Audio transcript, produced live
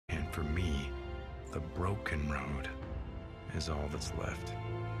For me, the broken road is all that's left.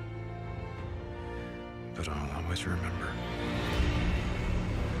 But I'll always remember.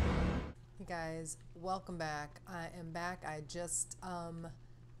 Hey guys, welcome back. I am back. I just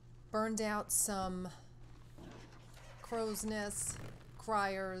burned out some crow's nests,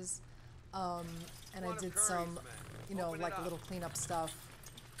 criers, and I did some, you know, like little cleanup stuff.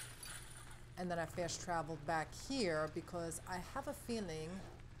 And then I fast traveled back here because I have a feeling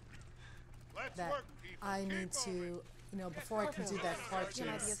that I need to, you know, before I can do that cart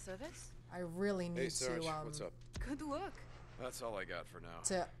chase, I really need Hey, Sarge, to, what's up? Good work. That's all I got for now.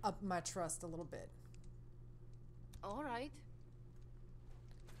 to up my trust a little bit. All right.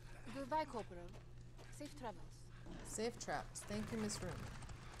 Goodbye, Corporal. Safe travels. Safe travels. Thank you, Miss Rooney.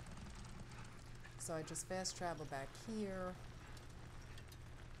 So I just fast travel back here.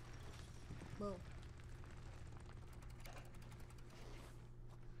 Whoa.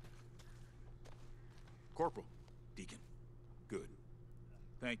 Corporal. Deacon. Good.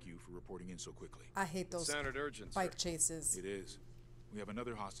 Thank you for reporting in so quickly. I hate those Sounded urgent, bike sir. chases. It is. We have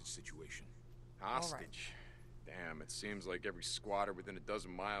another hostage situation. Hostage? Damn, it seems like every squatter within a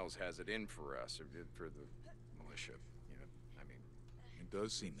dozen miles has it in for us, or for the militia. You know, I mean... It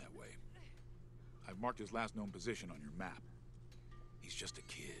does seem that way. I've marked his last known position on your map. He's just a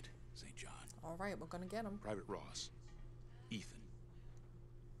kid, St. John. All right, we're gonna get him. Private Ross. Ethan.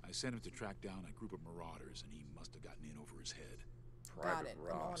 I sent him to track down a group of marauders, and he must have gotten in over his head. Private it.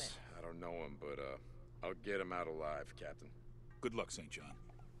 I'm on Ross. it. I don't know him, but, I'll get him out alive, Captain. Good luck, St. John.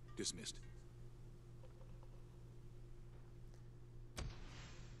 Dismissed.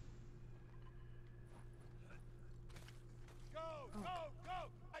 Go! Come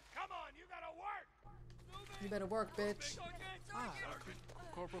on, you gotta work! You better work, bitch.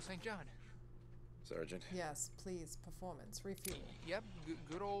 Corporal St. John. Sergeant? Yes, please. Performance. Refuel. Yep,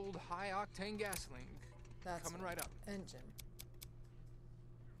 good old high-octane gasoline. That's Coming right up. Engine.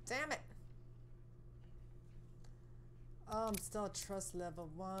 Damn it! Oh, I'm still at trust level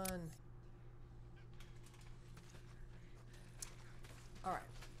 1. Alright.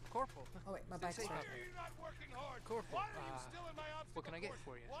 Corporal. Oh wait, my bike's Say- right. Why are you not working hard? Corporal, Why are you still in my obstacle what can I get course?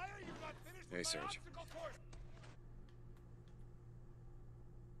 for you? Why are you not finished Hey, with my Sarge. obstacle course?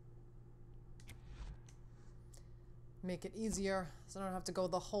 Make it easier so I don't have to go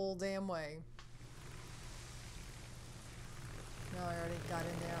the whole damn way. No, I already got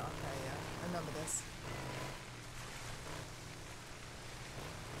in there. Okay, yeah. I remember this.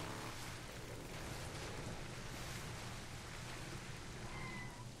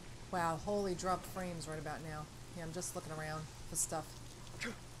 Wow, holy drop frames right about now. Yeah, I'm just looking around for stuff.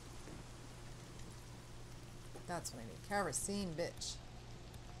 That's what I need. Kerosene, bitch.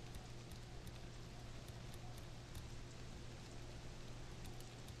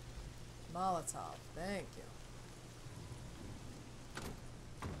 Molotov, thank you.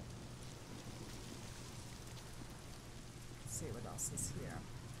 Let's see what else is here.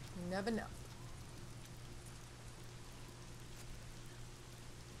 You never know.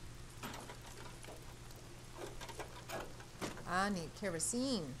 I need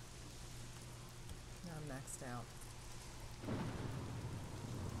kerosene. Now I'm maxed out.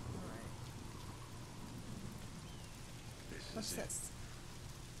 Alright. What's this?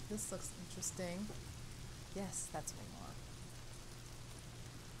 This looks interesting. Yes, that's what I want.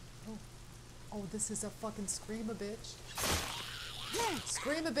 Oh. Oh, this is a fucking screamer, bitch.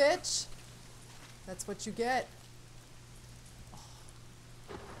 Screamer, bitch! That's what you get. Oh.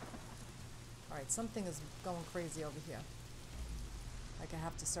 Alright, something is going crazy over here. Like I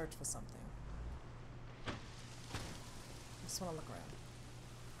have to search for something. I just want to look around.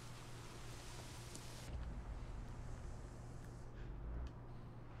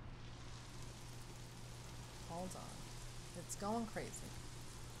 Hold on. It's going crazy.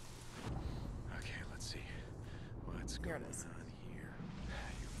 Okay, let's see. What's Here going it is. on here?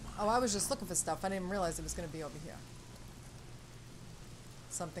 Oh, I was just looking for stuff. I didn't realize it was going to be over here.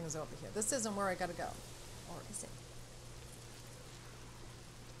 Something's over here. This isn't where I gotta go. Or is it?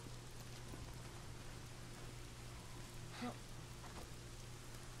 No.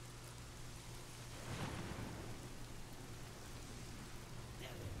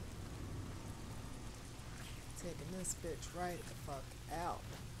 Taking this bitch right the fuck out.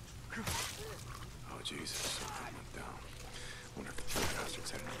 Oh, Jesus. Something went down. Wonder if the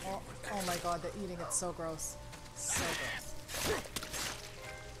bastards had anything with Oh my god, they're eating it so gross. So gross.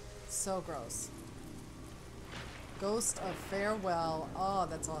 So gross. Ghost of Farewell. Oh,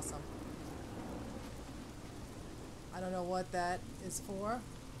 that's awesome. I don't know what that is for,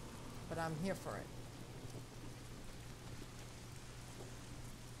 but I'm here for it.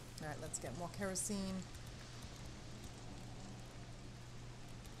 Alright, let's get more kerosene.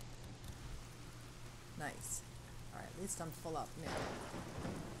 Nice. Alright, at least I'm full up now.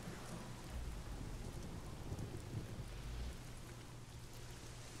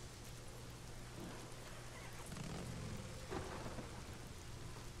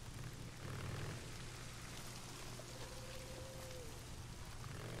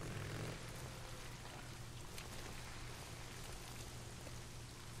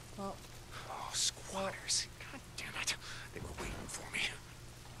 Well, Oh, squatters. God damn it. They were waiting for me.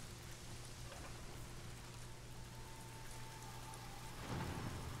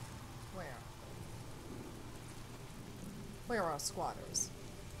 where? Where are squatters?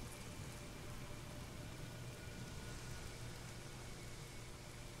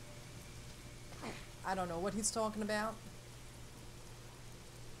 I don't know what he's talking about.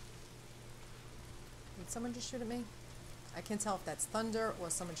 Did someone just shoot at me? I can't tell if that's thunder or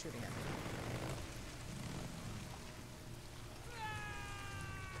someone shooting at me.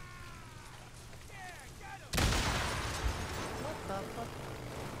 What the fuck?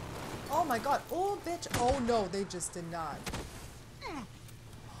 Oh my god. Oh, bitch. Oh no, they just did not.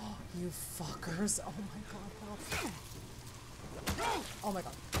 Oh, you fuckers. Oh my god, help. Oh my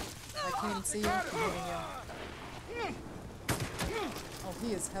god. I can't even see you. I'm hitting you. Oh,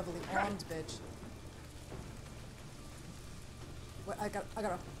 he is heavily armed, bitch. Wait, I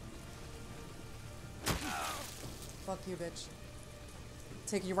gotta. Fuck you, bitch.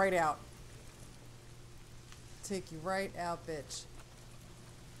 Take you right out. Take you right out, bitch.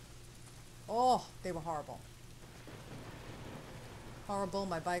 Oh, they were horrible. Horrible,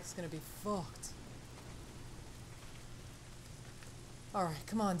 my bike's gonna be fucked. Alright,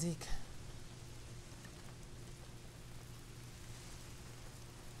 come on, Deke.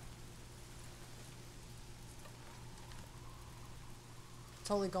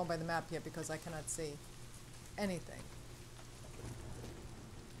 Totally going by the map here because I cannot see anything.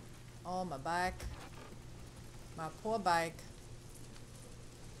 Oh, my bike. My poor bike.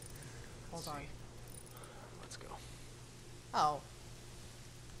 Hold on. Let's go. Oh.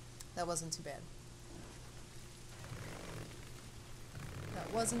 That wasn't too bad.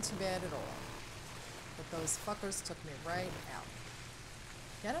 That wasn't too bad at all. But those fuckers took me right out.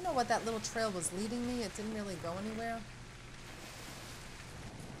 Yeah, I don't know what that little trail was leading me. It didn't really go anywhere.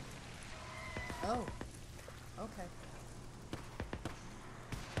 Oh. Okay.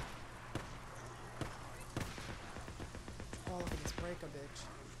 All of it is breaker, bitch.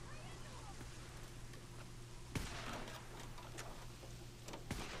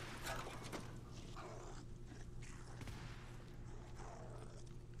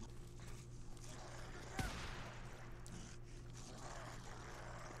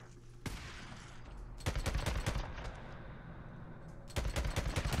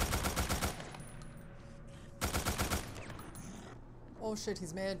 Oh shit,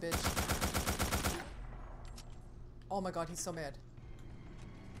 he's mad, bitch. Oh my god, he's so mad.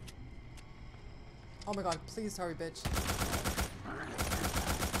 Oh my god, please hurry, bitch.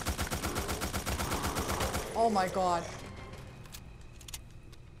 Oh my god.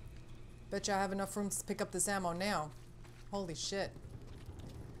 Bet you I have enough room to pick up this ammo now. Holy shit.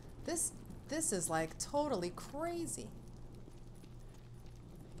 This is like totally crazy.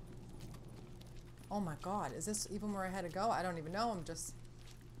 Oh my god, is this even where I had to go? I don't even know, I'm just...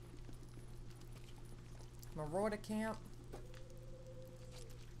 Marauder camp.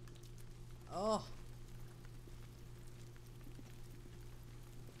 Oh.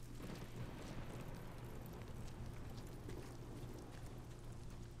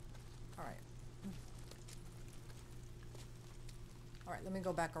 Alright. Alright, let me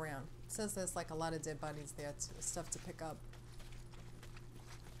go back around. It says there's like a lot of dead bodies there, stuff to pick up.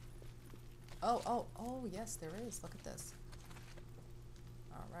 Oh, yes, there is. Look at this.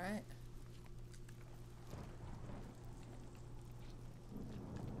 Alright.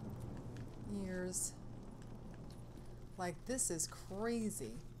 Ears. Like, this is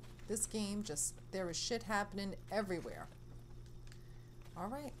crazy. This game just, there is shit happening everywhere.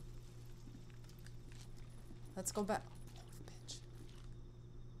 Alright. Let's go back. Oh, bitch.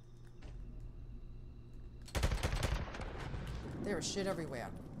 There is shit everywhere.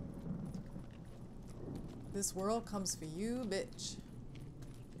 This world comes for you, bitch.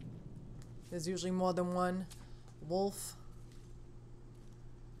 There's usually more than one wolf.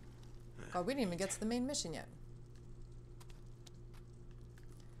 God, we didn't even get to the main mission yet.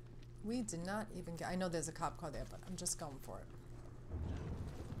 We did not even get... I know there's a cop car there, but I'm just going for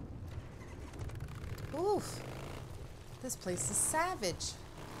it. Oof. This place is savage.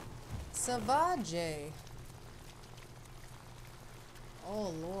 Savage. Oh,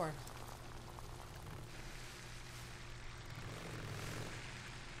 Lord.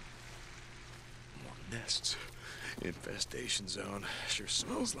 nests. Infestation zone. Sure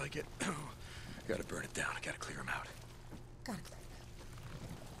smells like it. Gotta burn it down. Gotta clear them out. Gotta clear it.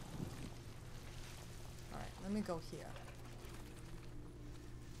 Alright, let me go here.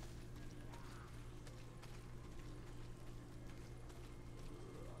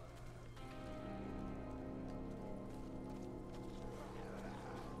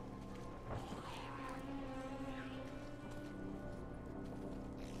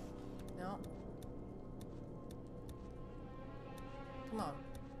 No. Come on.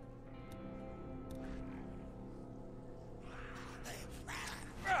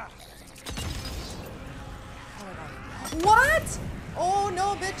 Oh my god. What? Oh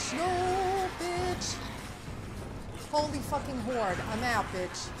no, bitch. No, bitch. Holy fucking horde. I'm out,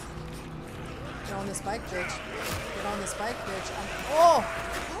 bitch. Get on this bike, bitch. Get on this bike, bitch. Oh!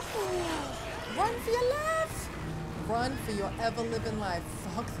 Run for your life! Run for your ever-living life.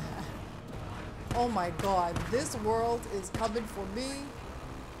 Fuck that. Oh my god. This world is coming for me.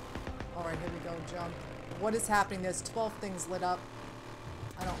 Alright, here we go. Jump. What is happening? There's 12 things lit up.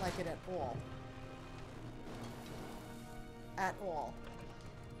 I don't like it at all. At all.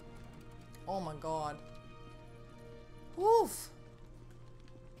 Oh my god. Woof.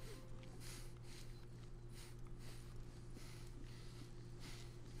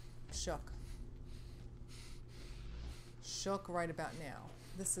 Shook. Shook right about now.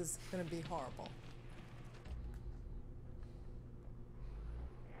 This is gonna be horrible.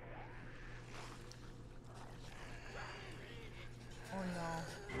 Oh no.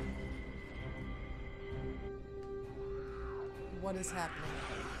 What is happening?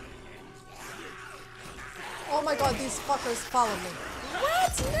 Oh my god, these fuckers follow me.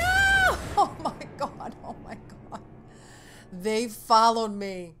 What? No! Oh my god, oh my god. They followed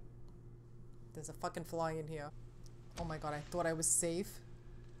me. There's a fucking fly in here. Oh my god, I thought I was safe.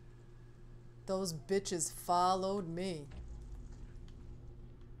 Those bitches followed me.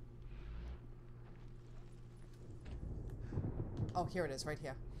 Oh, here it is, right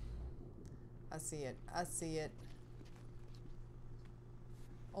here. I see it. I see it.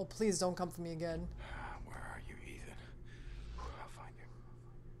 Oh, please don't come for me again. Where are you, Ethan? I'll find you.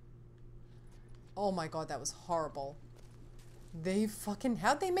 Oh my god, that was horrible. They fucking...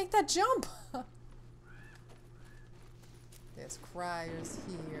 How'd they make that jump? There's criers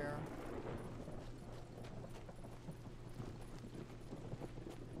here.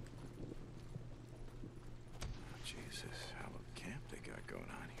 Jesus, how little camp they got going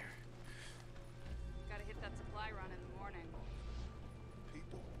on here. Gotta hit that supply run in the morning.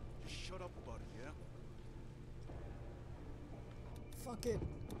 People, just shut up about it, yeah? Fuck it.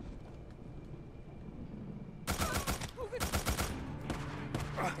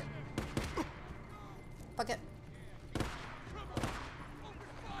 Fuck it. Fuck it.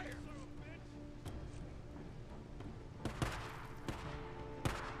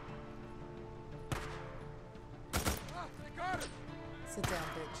 Sit down,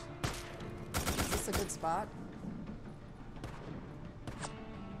 bitch. Is this a good spot?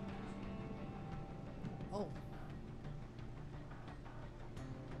 Oh.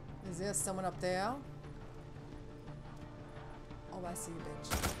 Is there someone up there? Oh, I see you, bitch.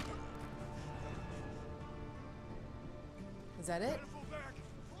 Is that it?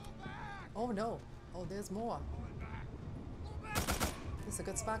 Oh, no. Oh, there's more. This is a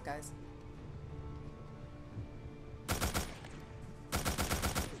good spot, guys.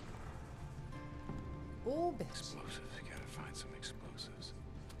 Oh, bitch. Explosives. You gotta find some explosives.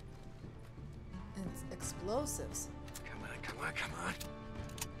 It's explosives. Come on, come on, come on.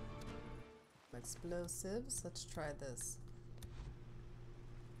 Explosives. Let's try this.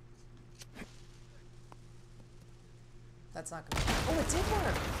 That's not gonna... Oh, it did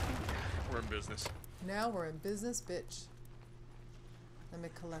work! We're in business. Now we're in business, bitch. Let me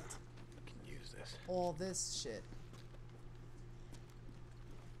collect I can use this. all this shit.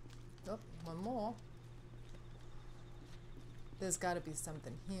 Oh, one more. There's gotta be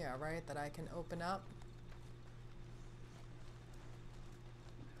something here, right? That I can open up.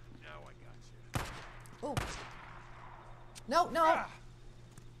 Now I got you. Oh! No, no! I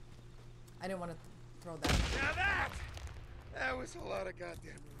didn't want to throw that. Now that was a lot of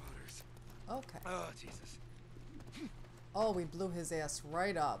goddamn marauders. Okay. Oh, Jesus. Oh, we blew his ass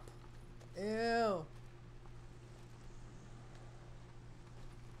right up. Ew.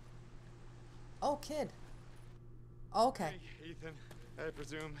 Oh, kid. Okay. Hey, Ethan, I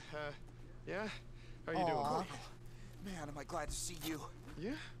presume, yeah? How you Aw. doing? Man, am I glad to see you.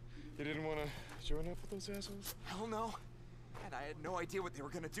 Yeah? You didn't want to join up with those assholes? Hell no. And I had no idea what they were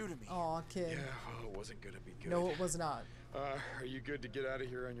gonna do to me. Aw, kid. Yeah, well, it wasn't gonna be good. No, it was not. Are you good to get out of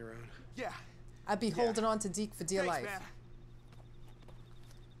here on your own? Yeah. I'd be holding on to Deke for dear life. Man.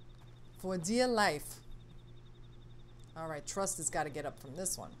 For dear life. Alright, Trust has got to get up from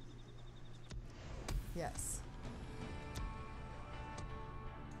this one. Yes.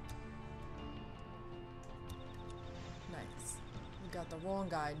 Nice. We got the wrong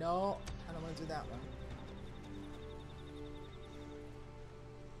guy. No, I don't want to do that one.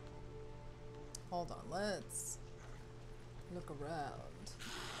 Hold on, let's look around.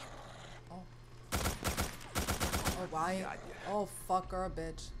 Oh. Oh, why? Oh, fuck her,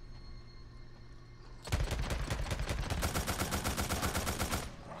 bitch.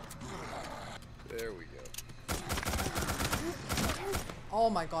 There we go. Oh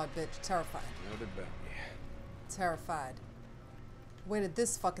my god, bitch. Terrified. Another bounty. Terrified. Where did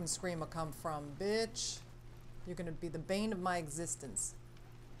this fucking screamer come from, bitch? You're gonna be the bane of my existence.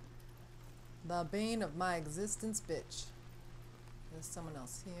 The bane of my existence, bitch. There's someone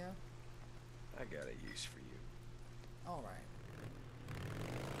else here. I got a use for you. Alright.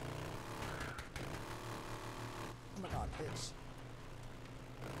 Oh my god, bitch.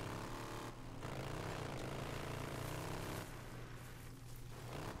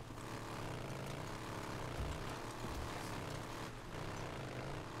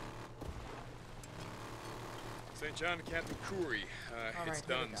 St. John to Captain Curry. All It's right, here we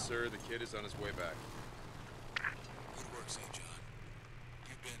done, go. sir. The kid is on his way back. Good work, St. John.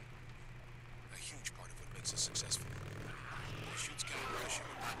 You've been a huge part of what makes us successful. The Shoot's County Militia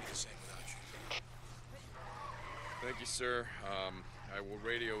would not be the same without you. Thank you, sir. I will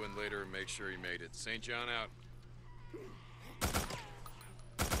radio in later and make sure he made it. St. John out.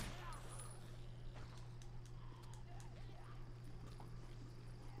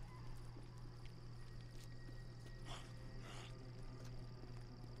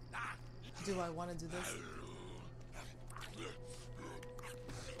 Do I want to do this?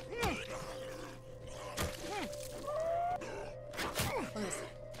 Look at this.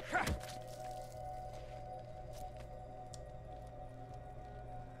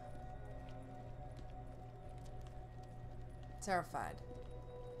 Terrified.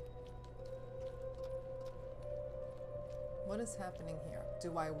 What is happening here?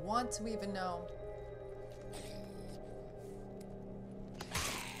 Do I want to even know?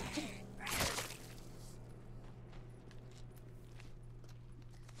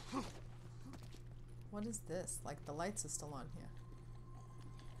 What is this? Like the lights are still on here.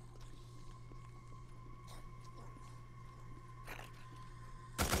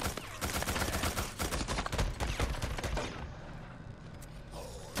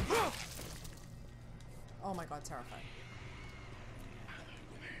 Oh my god, terrified.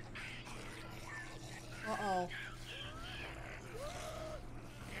 Uh-oh.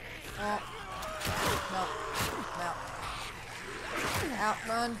 Oh. No. No. Out,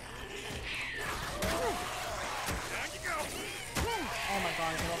 run. Oh my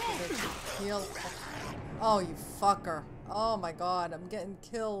god, get off the bitch. Heal. Oh, you fucker. Oh my god, I'm getting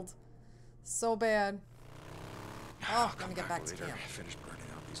killed. So bad. Oh, let me get back to camp. Finish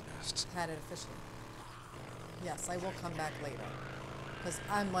burning out these nests. Had it officially. Yes, I will come back later. Because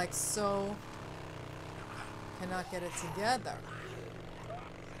I'm like so... cannot get it together.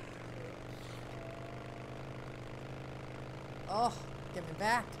 Oh, get me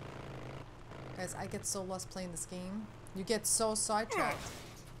back. Guys, I get so lost playing this game. You get so sidetracked.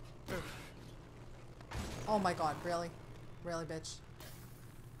 Oh my god, really? Really, bitch?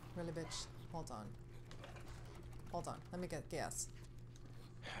 Really, bitch? Hold on. Hold on. Let me get gas.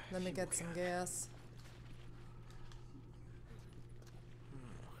 Let me get some gas.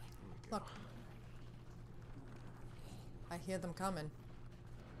 Look. I hear them coming.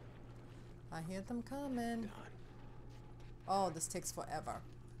 I hear them coming. Oh, this takes forever.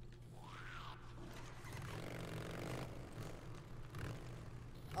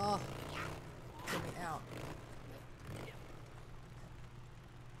 Oh, get me out.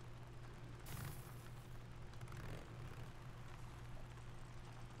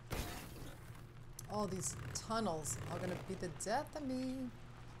 Oh, these tunnels are gonna be the death of me.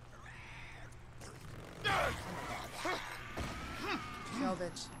 Oh my god. No,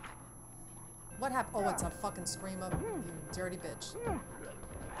 bitch. What happened? Oh, it's a fucking screamer. You dirty bitch. You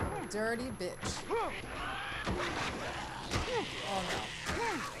dirty bitch. Oh no.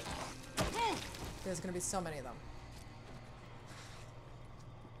 There's gonna be so many of them.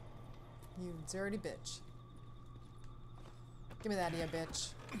 You dirty bitch. Give me that here,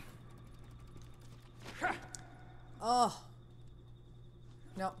 bitch. Oh.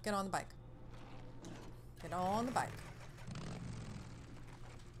 No, get on the bike. Get on the bike.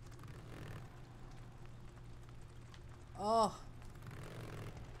 Oh.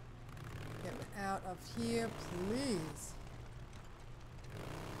 Get me here, please.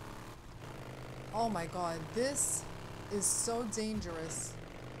 Oh my god, this is so dangerous.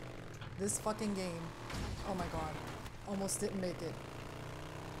 This fucking game. Oh my god. Almost didn't make it.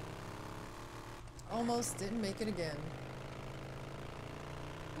 Almost didn't make it again.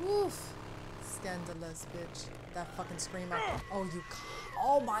 Woof. Scandalous, bitch. That fucking screamer. Oh, you.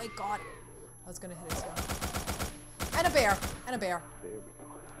 Oh my god. I was gonna hit it too. And a bear. And a bear.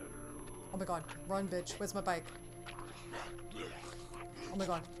 Oh my god. Run, bitch. Where's my bike? Oh my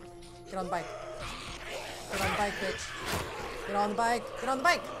god. Get on the bike. Get on the bike, bitch. Get on the bike. Get on the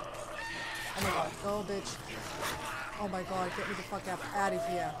bike. Oh my god. Go, bitch. Oh my god. Get me the fuck out of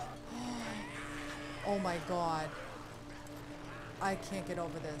here. Oh my god. I can't get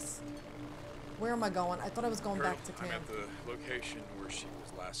over this. Where am I going? I thought I was going back to camp. I'm at the location where she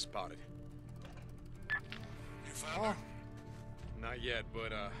was last spotted. You found Oh. her? Not yet,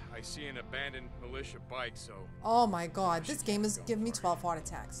 but I see an abandoned militia bike, so Oh my god. This game is giving me 12 heart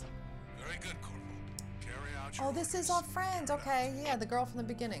attacks. Very good, Corporal. Carry out your Oh, this is orders. our friend. Okay, yeah, the girl from the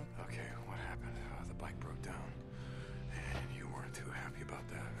beginning. Okay, what happened? The bike broke down. And you weren't too happy about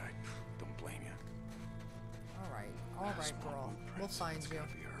that. I don't blame you. All right, girl. We'll find It's you.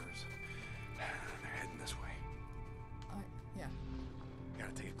 gotta be hers. They're heading this way. Yeah,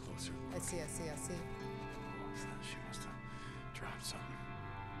 Gotta take it closer. I see. She must have dropped something.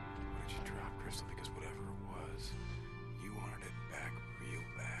 What did you drop, Crystal? Because whatever it was, you wanted it back real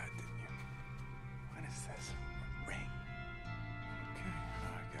bad, didn't you? What is this? A ring? Okay,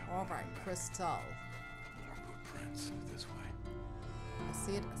 I got All one right, back. Crystal. More footprints this way. I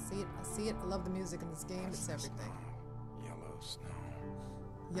see it. I love the music in this game. It's everything. Yellow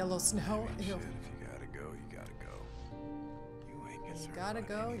snow. Yellow snow. I mean, Ew. shit, if you gotta go, you gotta go. You ain't concerned gotta about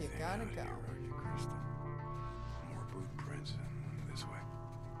go, you anything gotta out go. here, are you, Crystal? More boot prints and this way.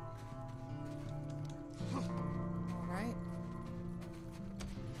 All right.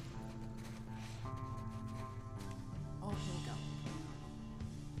 Oh, here we go.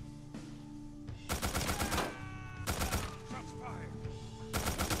 Shots fired.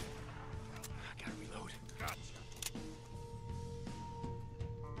 I gotta reload. Gotcha.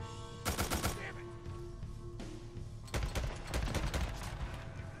 Damn it.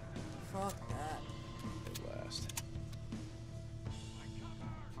 Fuck that. At last.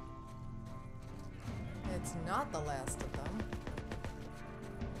 It's not the last of them.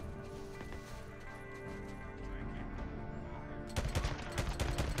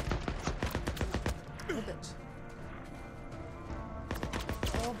 Oh, bitch.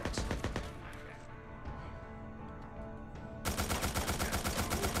 Oh, bitch.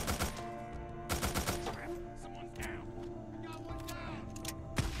 Someone's down. Got one down.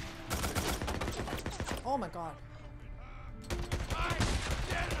 Oh my god.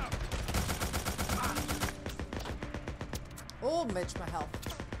 Get up. Oh, bitch, my health.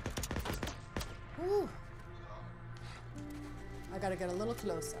 Whew. I gotta get a little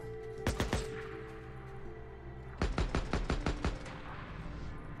closer.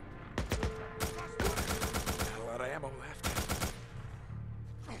 A lot of ammo left.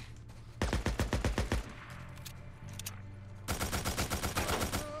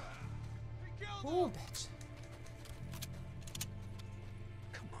 Oh, bitch.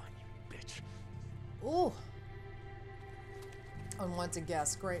 Come on, you bitch. Ooh. Unwanted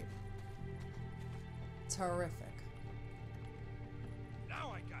guest. Great. Terrific.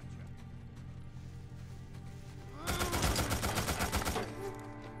 Now I got you.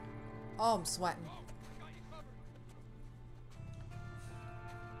 Oh, I'm sweating. Got you covered.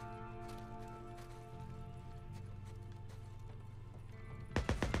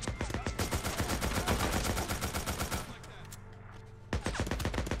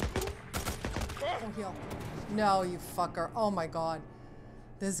 Oh, heal. No, you fucker. Oh my god.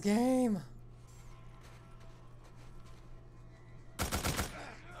 This game.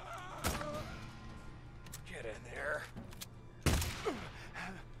 Get in there.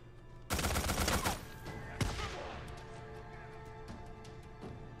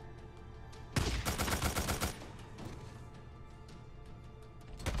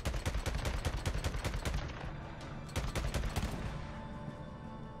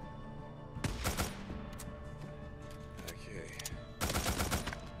 Okay.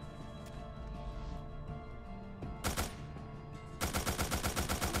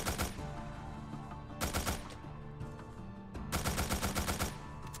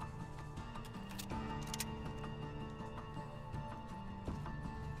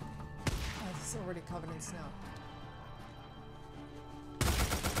 Oh, this is already covered in snow.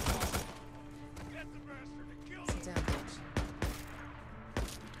 Get the bastard and kill Sit down, bitch.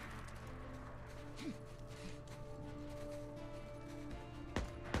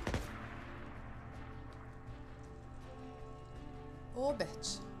 Oh,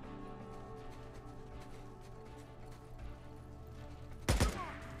 bitch.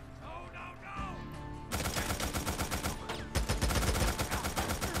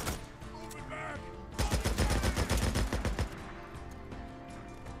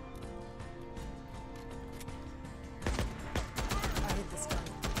 I hate this gun.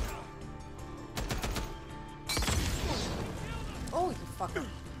 Oh, you fucker.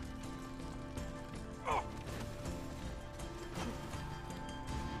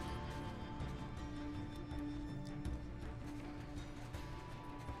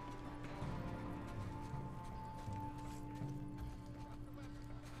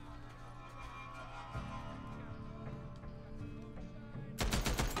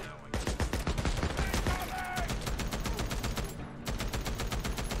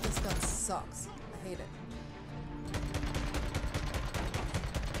 This gun sucks. I hate it.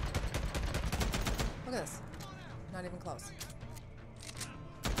 Look at this. Not even close.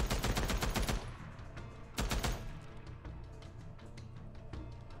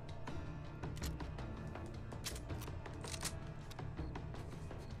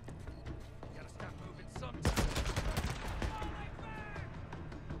 Gotta stop moving sometime.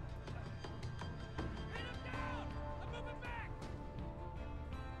 Hit him down! I'm moving back!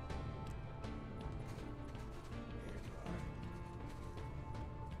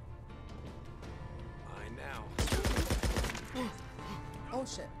 Mine now. Oh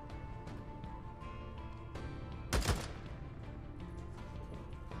shit.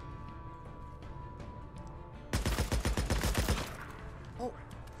 Oh.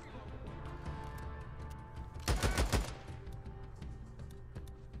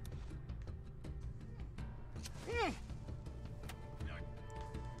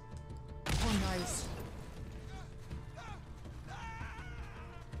 Oh, nice.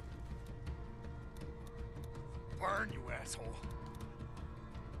 Burn, you asshole.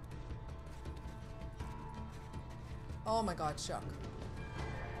 Oh my god, Chuck.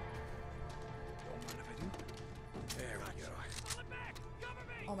 Don't mind if I do. There we go.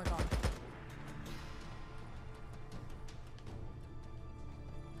 Oh my god.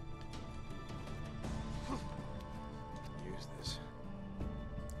 Use this.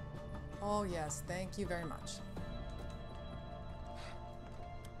 Oh yes, thank you very much.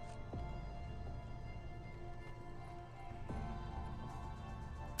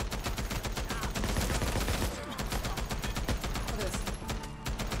 Look at this.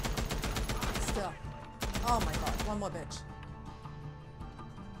 Still. Oh my god, one more bitch.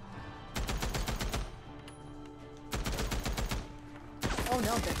 Oh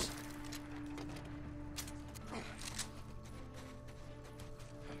no, bitch.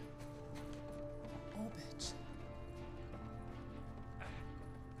 Oh, bitch.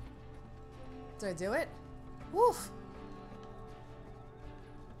 Did I do it? Woof.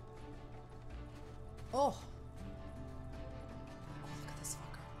 Oh. Oh, look at this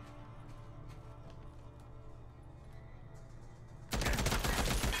fucker.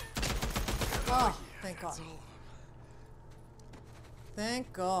 Oh, thank God.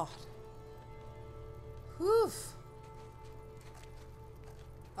 Thank God. Whew.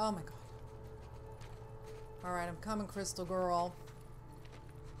 Oh my God. Alright, I'm coming, Crystal Girl.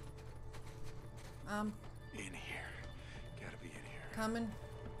 In here. Gotta be in here. Coming.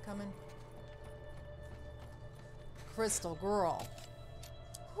 Coming. Crystal Girl.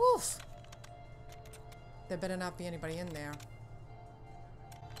 Whew. There better not be anybody in there.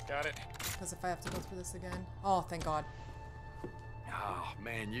 Got it. Because if I have to go through this again. Oh, thank God. Oh,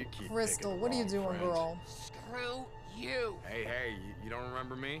 man, you keep Crystal, picking what are you the doing, wrong friends. girl? Screw you! Hey, you don't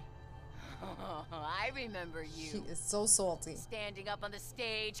remember me? I remember you. She is so salty. Standing up on the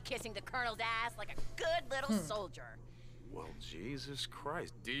stage, kissing the colonel's ass like a good little soldier. Well, Jesus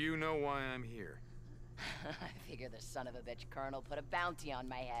Christ. Do you know why I'm here? I figure the son of a bitch colonel put a bounty on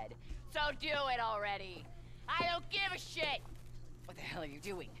my head. So do it already! I don't give a shit! What the hell are you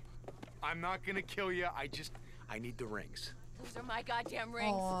doing? I'm not gonna kill you. I need the rings. Those are my goddamn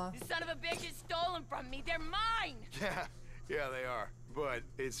rings. Aw. The son of a bitch has stolen from me. They're mine! Yeah, they are. But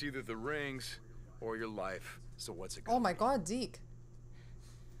it's either the rings or your life. So what's it Oh my God, Deke.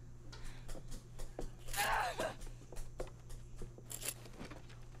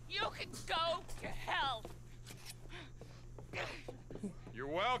 You can go to hell! You're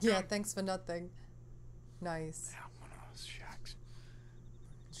welcome. Yeah, thanks for nothing. Nice. Yeah, one of those shacks.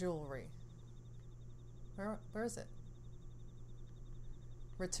 Jewelry. Where is it?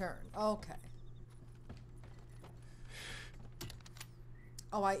 Return. Okay.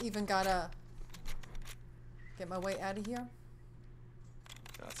 Oh, I even gotta get my way out of here?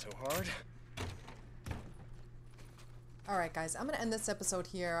 Not so hard. Alright guys, I'm going to end this episode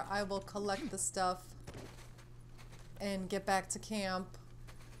here. I will collect the stuff and get back to camp.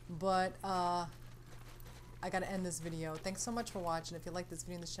 But, I gotta end this video. Thanks so much for watching. If you like this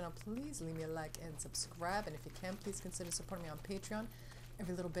video on this channel, please leave me a like and subscribe. And if you can, please consider supporting me on Patreon.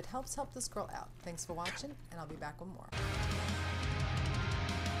 Every little bit helps. Help this girl out. Thanks for watching, and I'll be back with more.